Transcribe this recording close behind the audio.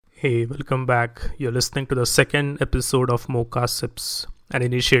Hey, welcome back. You're listening to the second episode of Mocha Sips, an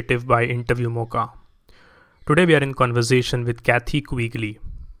initiative by Interview Mocha. Today we are in conversation with Kathy Quigley.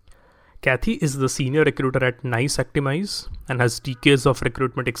 Kathy is the senior recruiter at Nice Actimize and has decades of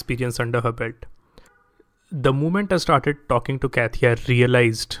recruitment experience under her belt. The moment I started talking to Kathy, I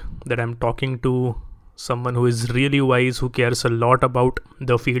realized that I'm talking to someone who is really wise, who cares a lot about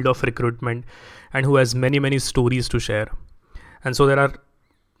the field of recruitment, and who has many stories to share. And so there are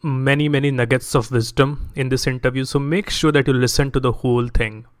many nuggets of wisdom in this interview, so make sure that you listen to the whole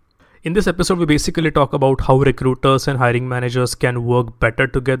thing. In this episode, we basically talk about how recruiters and hiring managers can work better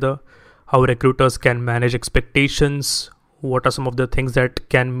together, how recruiters can manage expectations, what are some of the things that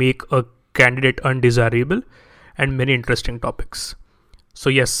can make a candidate undesirable, and many interesting topics. So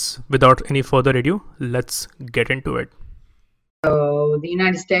yes, without any further ado, let's get into it. So the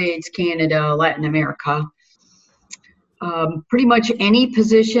United States, Canada, Latin America, pretty much any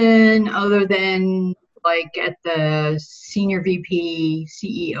position other than like at the senior VP,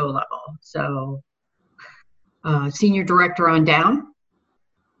 CEO level. So senior director on down.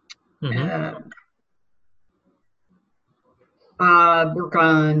 Work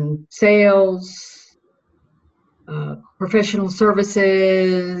on sales, professional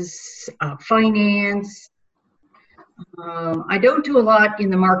services, finance. I don't do a lot in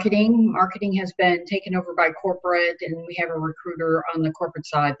the marketing. Marketing has been taken over by corporate, and we have a recruiter on the corporate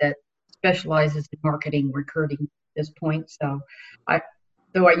side that specializes in marketing recruiting at this point. So I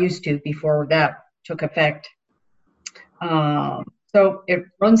used to before that took effect. So it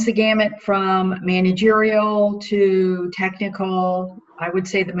runs the gamut from managerial to technical. I would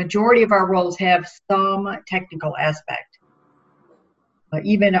say the majority of our roles have some technical aspect.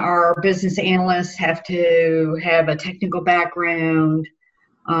 Even our business analysts have to have a technical background.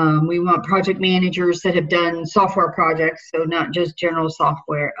 We want project managers that have done software projects, so not just general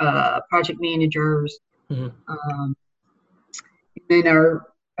software, project managers. And then our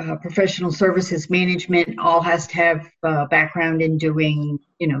professional services management all has to have background in doing,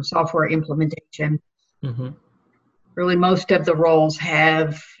 software implementation. Really, most of the roles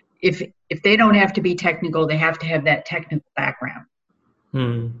have, if they don't have to be technical, they have to have that technical background.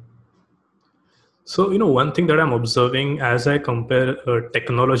 So, one thing that I'm observing as I compare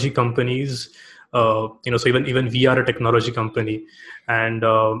technology companies, so even we are a technology company, and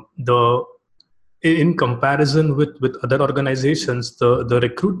in comparison with other organizations, the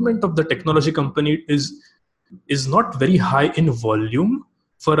recruitment of the technology company is not very high in volume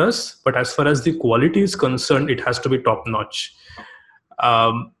for us, but as far as the quality is concerned, it has to be top notch.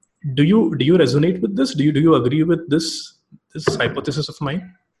 Do you resonate with this? Do you agree with this hypothesis of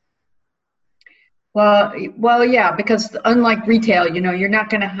mine? Well, yeah, because unlike retail, you're not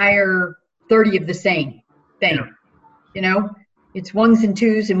going to hire 30 of the same thing. It's ones and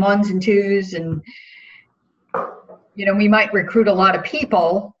twos, and we might recruit a lot of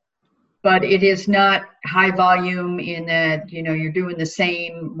people, but it is not high volume in that, you're doing the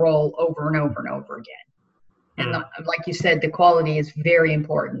same role over and over and over again. And like you said, the quality is very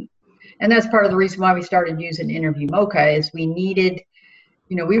important. And that's part of the reason why we started using Interview Mocha is we needed,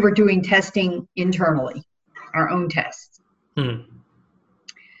 we were doing testing internally, our own tests.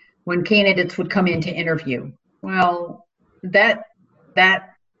 When candidates would come in to interview. Well, that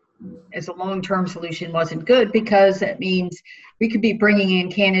as a long-term solution wasn't good because that means we could be bringing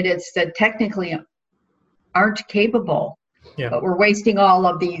in candidates that technically aren't capable, but we're wasting all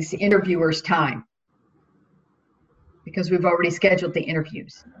of these interviewers' time because we've already scheduled the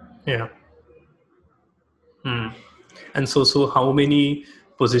interviews. And so how many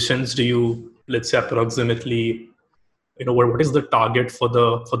positions do you, let's say approximately, what is the target for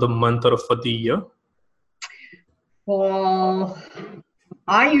the month or for the year? Well,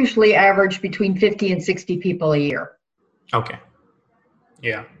 I usually average between 50 and 60 people a year. Okay.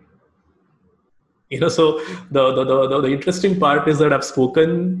 Yeah. So the interesting part is that I've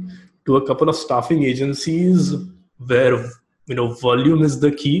spoken to a couple of staffing agencies where, volume is the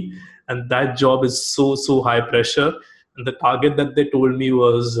key, and that job is so high pressure. And the target that they told me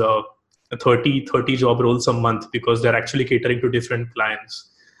was 30 job roles a month because they're actually catering to different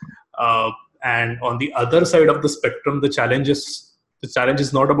clients. And on the other side of the spectrum, the challenge is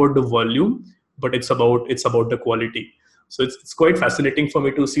not about the volume, but it's about the quality. So it's quite fascinating for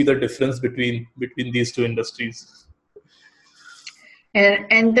me to see the difference between these two industries.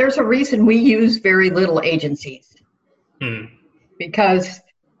 And there's a reason we use very little agencies. Because,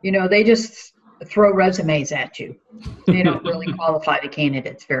 they just throw resumes at you. They don't really qualify the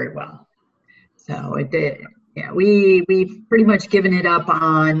candidates very well. So we've pretty much given it up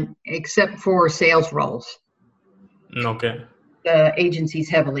on, except for sales roles. Okay. the agencies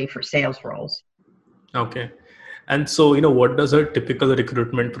heavily for sales roles. Okay. And so, what does a typical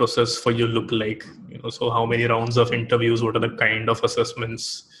recruitment process for you look like? So how many rounds of interviews? What are the kind of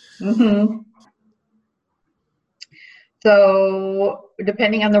assessments? Mm-hmm. So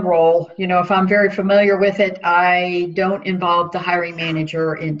depending on the role, if I'm very familiar with it, I don't involve the hiring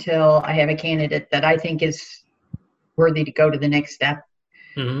manager until I have a candidate that I think is worthy to go to the next step.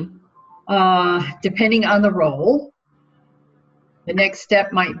 Mm-hmm. Depending on the role, the next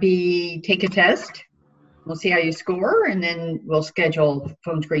step might be take a test. We'll see how you score, and then we'll schedule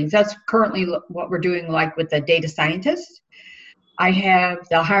phone screens. That's currently what we're doing, like with the data scientist. I have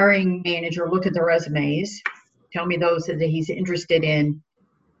the hiring manager look at the resumes, tell me those that he's interested in.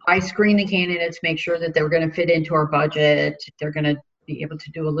 I screen the candidates, make sure that they're going to fit into our budget, they're going to be able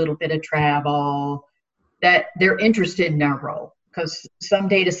to do a little bit of travel, that they're interested in our role. Because some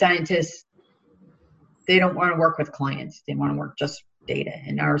data scientists, they don't want to work with clients. They want to work just data,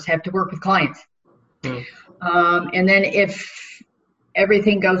 and ours have to work with clients. And then if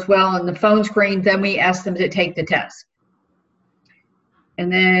everything goes well on the phone screen, then we ask them to take the test.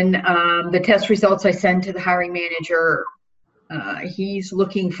 And then the test results I send to the hiring manager. He's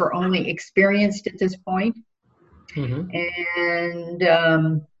looking for only experienced at this point. And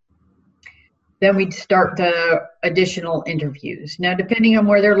then we'd start the additional interviews. Now, depending on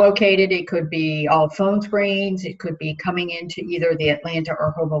where they're located, it could be all phone screens. It could be coming into either the Atlanta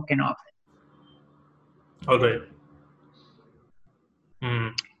or Hoboken office. All right.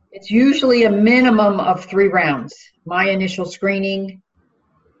 It's usually a minimum of 3 rounds. My initial screening,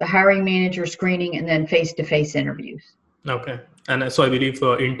 the hiring manager screening, and then face-to-face interviews. Okay. And so I believe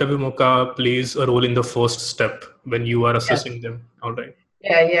Interview Mocha plays a role in the first step when you are assessing them. All right.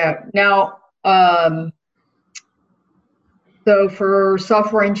 Yeah. Now, so for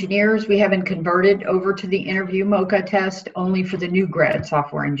software engineers, we haven't converted over to the Interview Mocha test, only for the new grad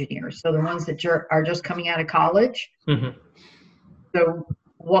software engineers. So the ones that are just coming out of college. Mm-hmm. So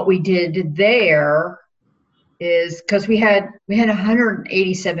what we did there is, because we had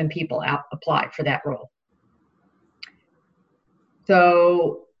 187 people apply for that role.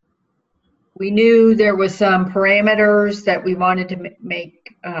 So we knew there was some parameters that we wanted to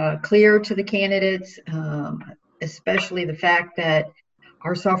make clear to the candidates, especially the fact that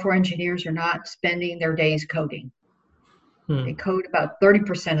our software engineers are not spending their days coding. They code about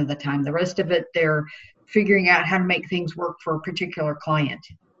 30% of the time. The rest of it, they're figuring out how to make things work for a particular client.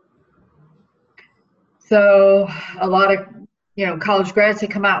 So a lot of, college grads, they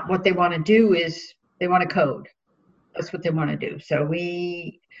come out, what they want to do is they want to code. That's what they want to do. So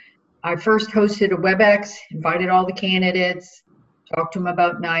I first hosted a WebEx, invited all the candidates, talked to them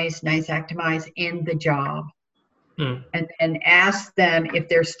about NICE, NICE Actimize, and the job. And asked them if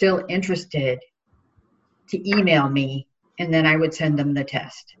they're still interested to email me, and then I would send them the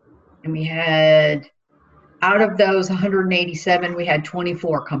test. And we had, out of those 187, we had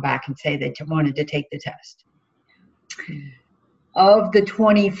 24 come back and say they wanted to take the test. Of the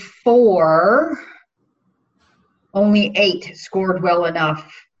 24, only 8 scored well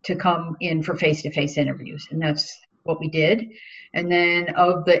enough to come in for face-to-face interviews, and that's what we did. And then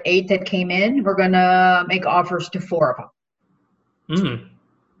of the 8 that came in, we're going to make offers to 4 of them.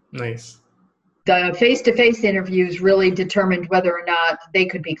 Nice. The face-to-face interviews really determined whether or not they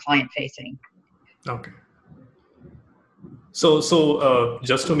could be client-facing. Okay. So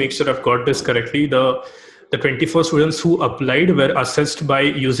just to make sure I've got this correctly, the 24 students who applied were assessed by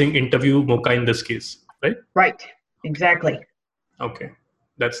using Interview Mocha in this case, right? Right. Exactly. Okay.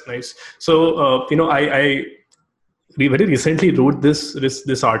 That's nice. So, we very recently wrote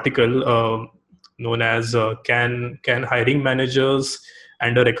this article known as can hiring managers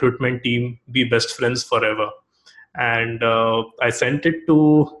and a recruitment team be best friends forever? And I sent it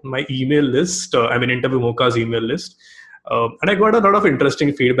to my email list, Interview Mocha's email list. And I got a lot of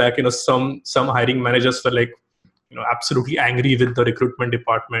interesting feedback. Some hiring managers were like, absolutely angry with the recruitment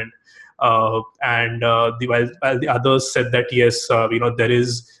department. While the others said that, yes, there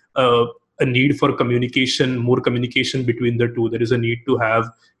is a need for communication, more communication between the two. There is a need to have,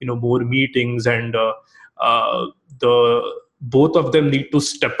 more meetings, and both of them need to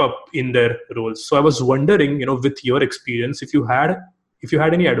step up in their roles. So I was wondering, with your experience, if you had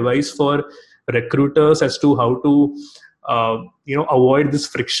any advice for recruiters as to how to, avoid this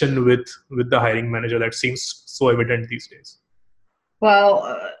friction with the hiring manager that seems so evident these days.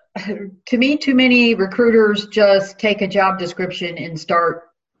 Well, to me, too many recruiters just take a job description and start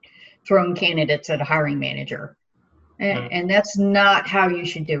throwing candidates at a hiring manager. And that's not how you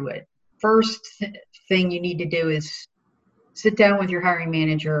should do it. First thing you need to do is sit down with your hiring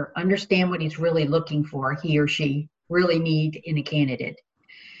manager, understand what he's really looking for, he or she, really need in a candidate.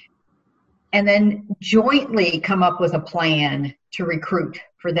 And then jointly come up with a plan to recruit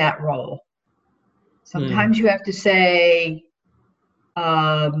for that role. Sometimes you have to say,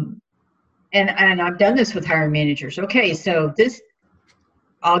 and I've done this with hiring managers. Okay, so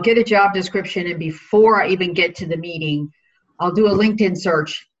I'll get a job description, and before I even get to the meeting, I'll do a LinkedIn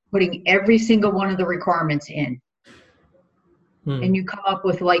search, putting every single one of the requirements in. And you come up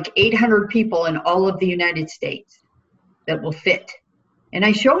with like 800 people in all of the United States that will fit. And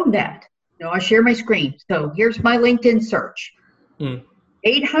I show them that. I share my screen. So here's my LinkedIn search.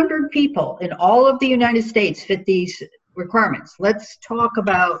 800 people in all of the United States fit these requirements. Let's talk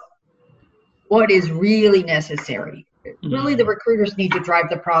about what is really necessary. Really, the recruiters need to drive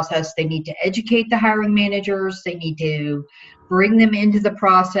the process. They need to educate the hiring managers. They need to bring them into the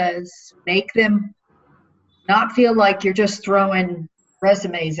process, make them not feel like you're just throwing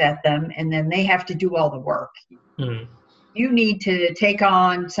resumes at them and then they have to do all the work. You need to take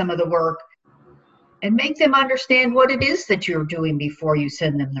on some of the work and make them understand what it is that you're doing before you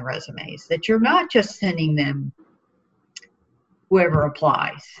send them the resumes, that you're not just sending them whoever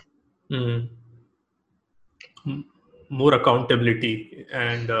applies. More accountability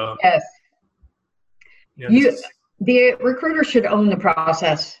and yes. Yeah, the recruiter should own the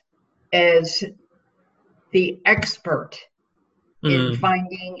process as the expert in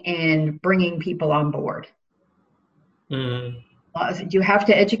finding and bringing people on board. You have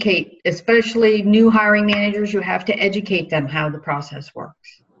to educate, especially new hiring managers, you have to educate them how the process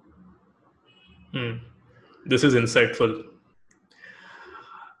works. This is insightful.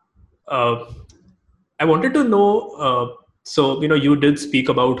 I wanted to know, so, you did speak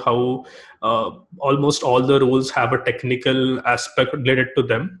about how almost all the roles have a technical aspect related to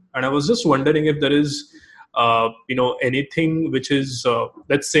them. And I was just wondering if there is, anything which is,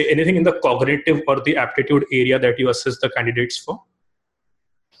 let's say, anything in the cognitive or the aptitude area that you assess the candidates for?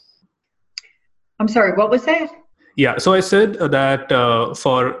 I'm sorry, what was that? Yeah, so I said that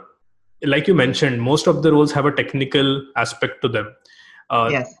for, like you mentioned, most of the roles have a technical aspect to them.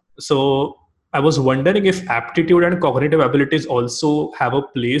 Yes. So I was wondering if aptitude and cognitive abilities also have a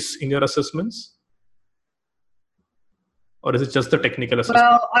place in your assessments? Or is it just the technical assessment?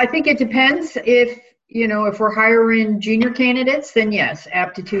 Well, I think it depends. If we're hiring junior candidates, then yes,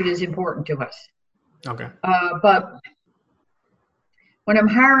 aptitude is important to us. Okay. But when I'm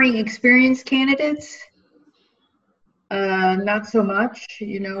hiring experienced candidates, not so much.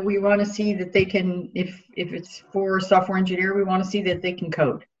 We want to see that they can, if it's for a software engineer, we want to see that they can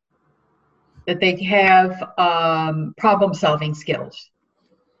code, that they have problem-solving skills,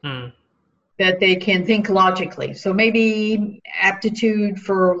 that they can think logically. So maybe aptitude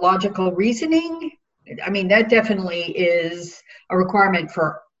for logical reasoning. I mean, that definitely is a requirement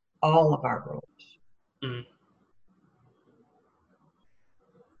for all of our roles.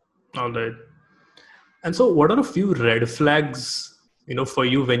 All right. And so what are a few red flags, for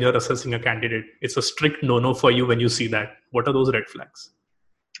you when you're assessing a candidate? It's a strict no-no for you when you see that. What are those red flags?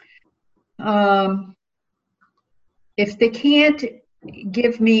 If they can't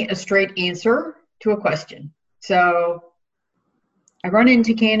give me a straight answer to a question. So I run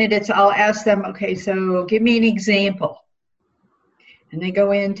into candidates, I'll ask them, okay, so give me an example. And they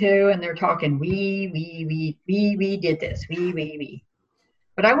go into, and they're talking, we did this, we.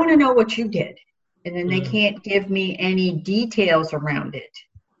 But I want to know what you did. And then they can't give me any details around it.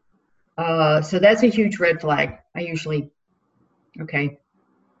 So that's a huge red flag. I usually, okay,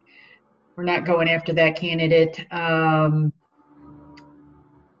 we're not going after that candidate.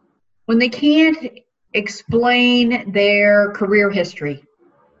 When they can't explain their career history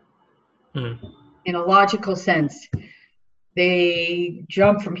in a logical sense, they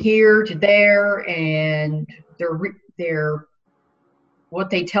jump from here to there, and they're what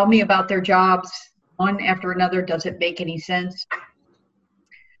they tell me about their jobs, one after another, doesn't make any sense.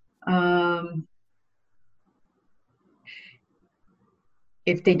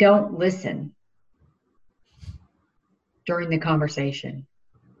 If they don't listen during the conversation,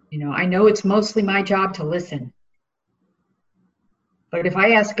 I know it's mostly my job to listen. But if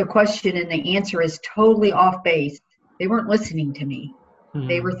I ask a question and the answer is totally off base, they weren't listening to me.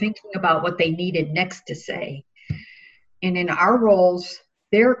 They were thinking about what they needed next to say. And in our roles,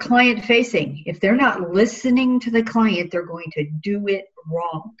 they're client facing. If they're not listening to the client, they're going to do it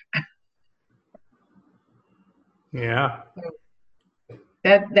wrong. Yeah.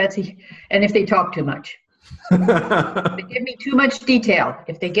 And if they talk too much. They give me too much detail.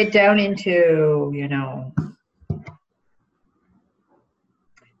 If they get down into,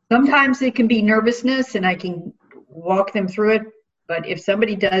 sometimes it can be nervousness, and I can walk them through it. But if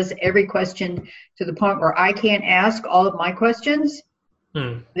somebody does every question to the point where I can't ask all of my questions,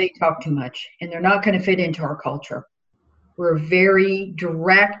 they talk too much, and they're not going to fit into our culture. We're a very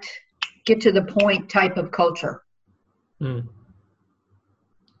direct, get to the point type of culture. Wow.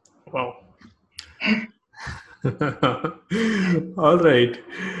 All right.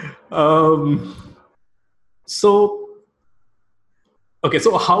 So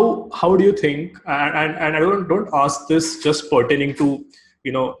how do you think? And I don't ask this just pertaining to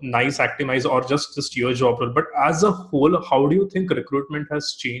NICE Actimize or just your job role, but as a whole, how do you think recruitment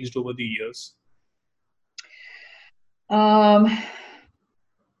has changed over the years? Well,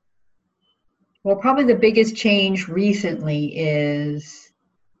 probably the biggest change recently is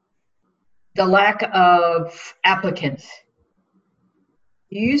the lack of applicants.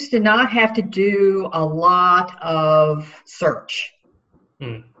 You used to not have to do a lot of search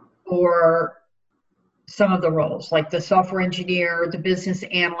for some of the roles, like the software engineer, the business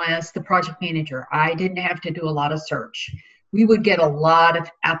analyst, the project manager. I didn't have to do a lot of search. We would get a lot of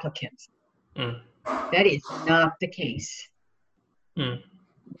applicants. That is not the case.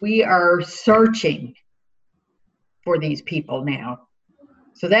 We are searching for these people now.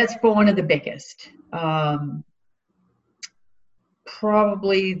 So that's one of the biggest.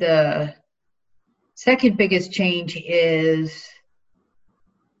 Probably the second biggest change is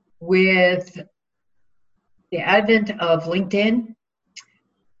with the advent of LinkedIn.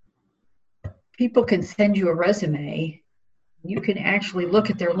 People can send you a resume. You can actually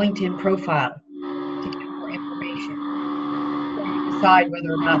look at their LinkedIn profile to get more information, or you decide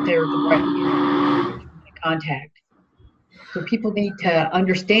whether or not they're the right contact. So people need to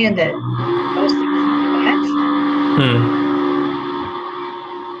understand that those things match.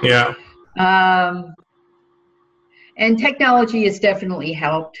 Yeah. And technology has definitely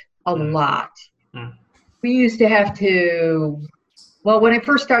helped a lot. We used to have to, well, when I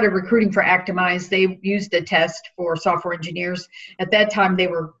first started recruiting for Actimize, they used a test for software engineers. At that time, they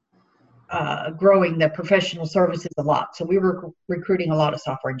were growing the professional services a lot. So we were recruiting a lot of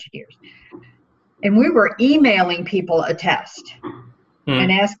software engineers. And we were emailing people a test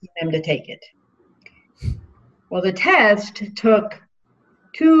and asking them to take it. Well, the test took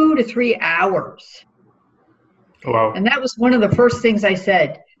 2 to 3 hours. Wow. And that was one of the first things I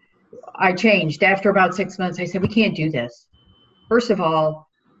said. I changed after about 6 months. I said, we can't do this. First of all,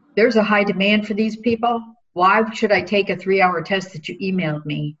 there's a high demand for these people. Why should I take a 3-hour test that you emailed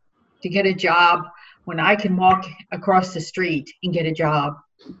me to get a job when I can walk across the street and get a job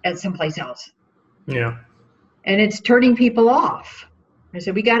at someplace else? Yeah. And it's turning people off. I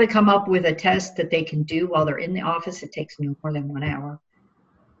said, we got to come up with a test that they can do while they're in the office. It takes no more than 1 hour.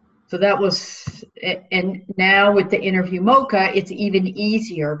 So that was, and now with the Interview Mocha, it's even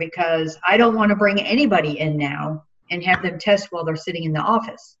easier because I don't want to bring anybody in now and have them test while they're sitting in the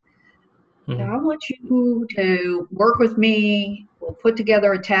office. So I want you to work with me. We'll put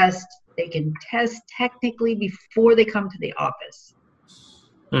together a test. They can test technically before they come to the office.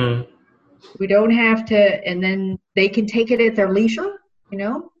 We don't have to, and then they can take it at their leisure,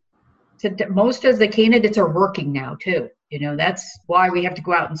 So most of the candidates are working now too. That's why we have to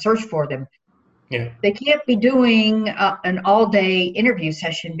go out and search for them. Yeah. They can't be doing an all-day interview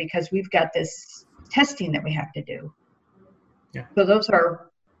session because we've got this testing that we have to do. Yeah. So those are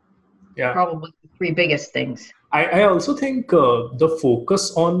probably the 3 biggest things. I also think the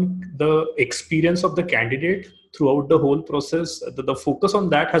focus on the experience of the candidate throughout the whole process, the focus on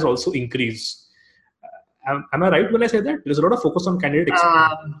that has also increased. Am I right when I say that? There's a lot of focus on candidate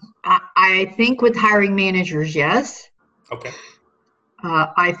experience. I think with hiring managers, yes. Okay.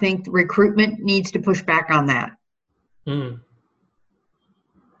 I think recruitment needs to push back on that. And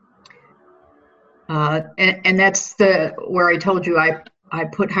that's where I told you I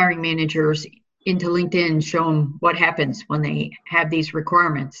put hiring managers into LinkedIn, show them what happens when they have these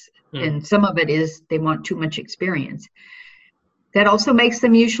requirements. And some of it is they want too much experience. That also makes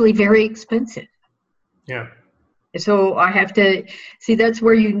them usually very expensive. Yeah. So I have to see, that's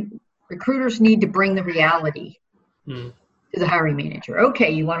where recruiters need to bring the reality to the hiring manager.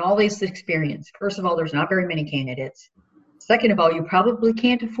 Okay, you want all this experience. First of all, there's not very many candidates. Second of all, you probably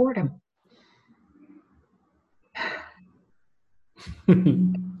can't afford them.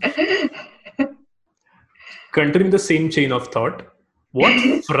 Continuing the same chain of thought,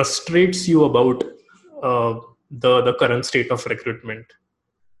 what frustrates you about the current state of recruitment?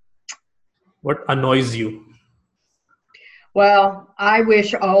 What annoys you? Well, I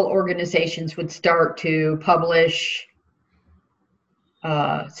wish all organizations would start to publish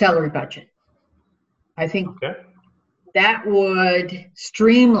salary budget. I think that would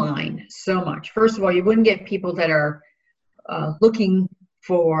streamline so much. First of all, you wouldn't get people that are looking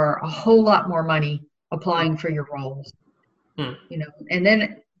for a whole lot more money applying for your roles. And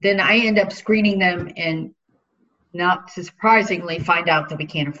then I end up screening them and not surprisingly find out that we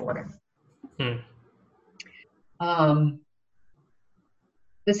can't afford it. The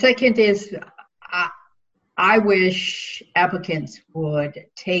second is I wish applicants would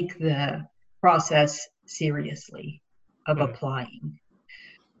take the process seriously of applying.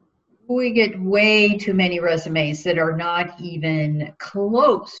 We get way too many resumes that are not even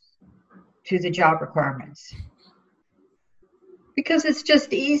close to the job requirements. Because it's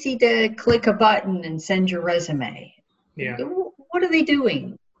just easy to click a button and send your resume. Yeah. What are they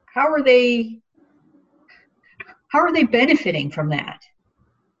doing? How are they benefiting from that?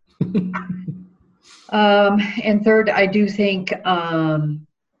 And third, I do think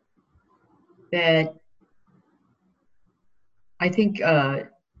that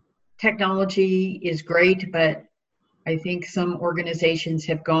technology is great, but I think some organizations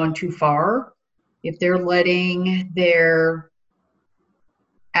have gone too far. If they're letting their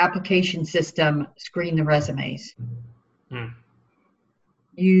application system screen the resumes.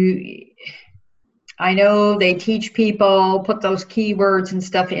 I know they teach people, put those keywords and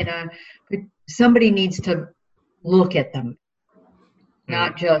stuff but somebody needs to look at them.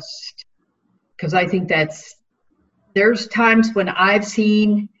 Not just, because I think there's times when I've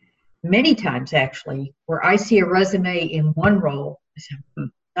seen, many times actually, where I see a resume in one role, I say,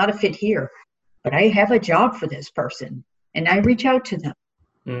 not a fit here, but I have a job for this person, and I reach out to them.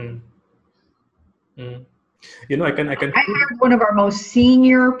 I can. I heard one of our most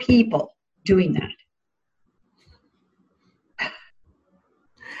senior people doing that.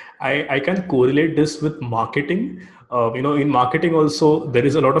 I can correlate this with marketing. In marketing also, there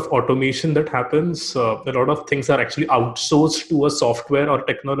is a lot of automation that happens. A lot of things are actually outsourced to a software or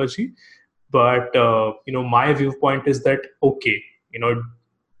technology. But, my viewpoint is that, okay,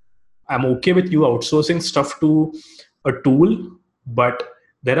 I'm okay with you outsourcing stuff to a tool, but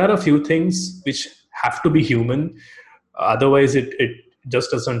there are a few things which have to be human. Otherwise, it just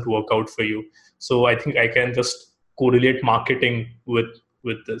doesn't work out for you. So I think I can just correlate marketing with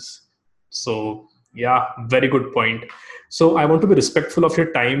this. So yeah, very good point. So I want to be respectful of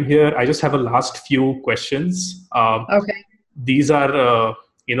your time here. I just have a last few questions. Okay. These are,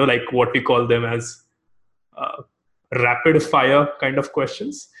 like what we call them as rapid fire kind of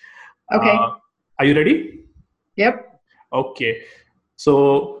questions. Okay. Are you ready? Yep. Okay.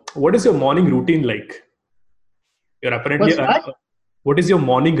 So what is your morning routine like? You're apparently what is your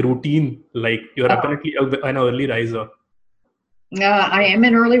morning routine like? You're apparently an early riser. I am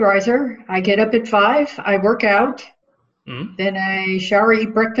an early riser. I get up at 5. I work out. Then I shower,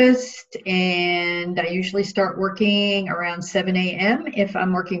 eat breakfast, and I usually start working around 7 a.m. if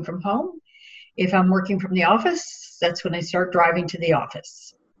I'm working from home. If I'm working from the office, that's when I start driving to the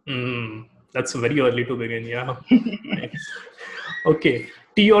office. That's very early to begin, yeah. Nice. Okay.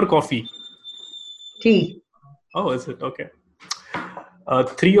 Tea or coffee? Tea. Oh, is it? Okay.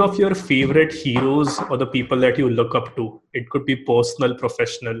 3 of your favorite heroes or the people that you look up to. It could be personal,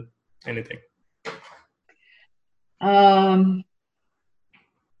 professional, anything.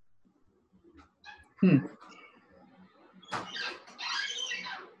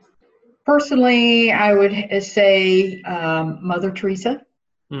 Personally, I would say Mother Teresa.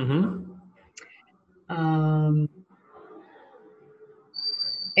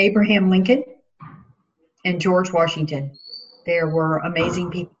 Abraham Lincoln and George Washington. They were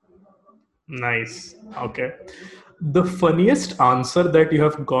amazing people. Nice. Okay. The funniest answer that you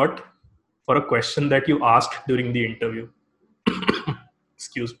have got for a question that you asked during the interview.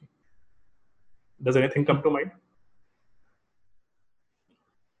 Excuse me. Does anything come to mind?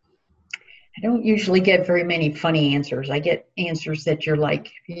 I don't usually get very many funny answers. I get answers that you're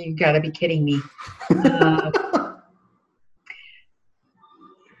like, you got to be kidding me.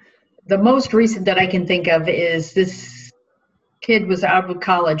 The most recent that I can think of is this kid was out of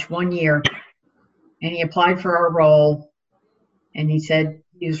college 1 year, and he applied for our role, and he said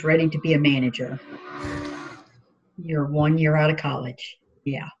he was ready to be a manager. You're 1 year out of college.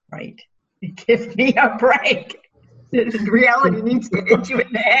 Yeah, right. Give me a break. Reality needs to hit you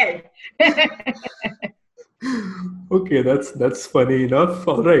in the head. Okay, that's funny enough.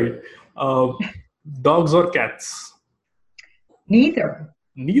 All right. Dogs or cats? Neither.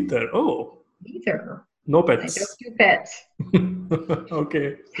 Neither. Oh. Neither. No pets. I don't do pets.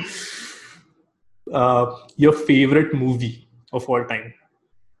 Okay. Your favorite movie of all time?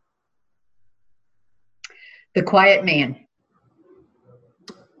 The Quiet Man.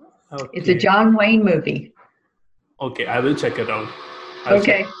 Okay. It's a John Wayne movie. Okay, I will check it out.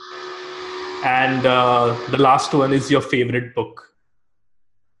 Okay. And the last one is your favorite book.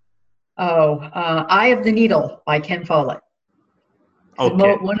 Eye of the Needle by Ken Follett.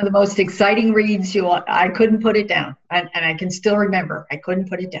 Okay. One of the most exciting reads. I couldn't put it down, and I can still remember. I couldn't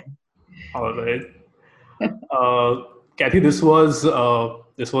put it down. All right. Kathy, this was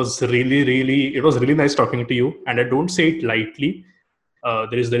really, it was really nice talking to you, and I don't say it lightly.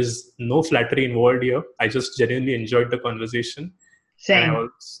 There is no flattery involved here. I just genuinely enjoyed the conversation. Same.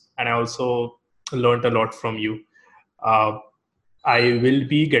 And I also learned a lot from you. I will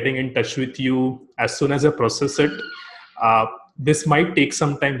be getting in touch with you as soon as I process it. This might take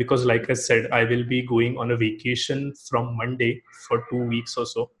some time because, like I said, I will be going on a vacation from Monday for 2 weeks or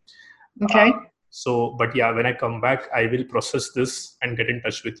so. Okay. But yeah, when I come back, I will process this and get in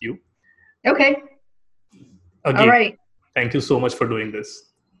touch with you. Okay. Again, all right. Thank you so much for doing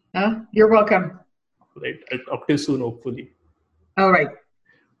this. You're welcome. Right. I'll talk to you soon, hopefully. All right.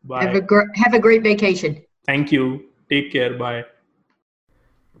 Bye. Have a great vacation. Thank you. Take care. Bye.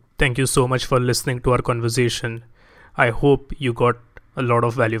 Thank you so much for listening to our conversation. I hope you got a lot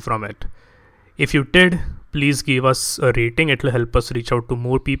of value from it. If you did, please give us a rating. It will help us reach out to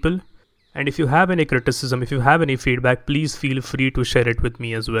more people. And if you have any criticism, if you have any feedback, please feel free to share it with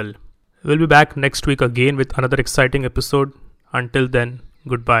me as well. We'll be back next week again with another exciting episode. Until then,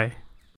 goodbye.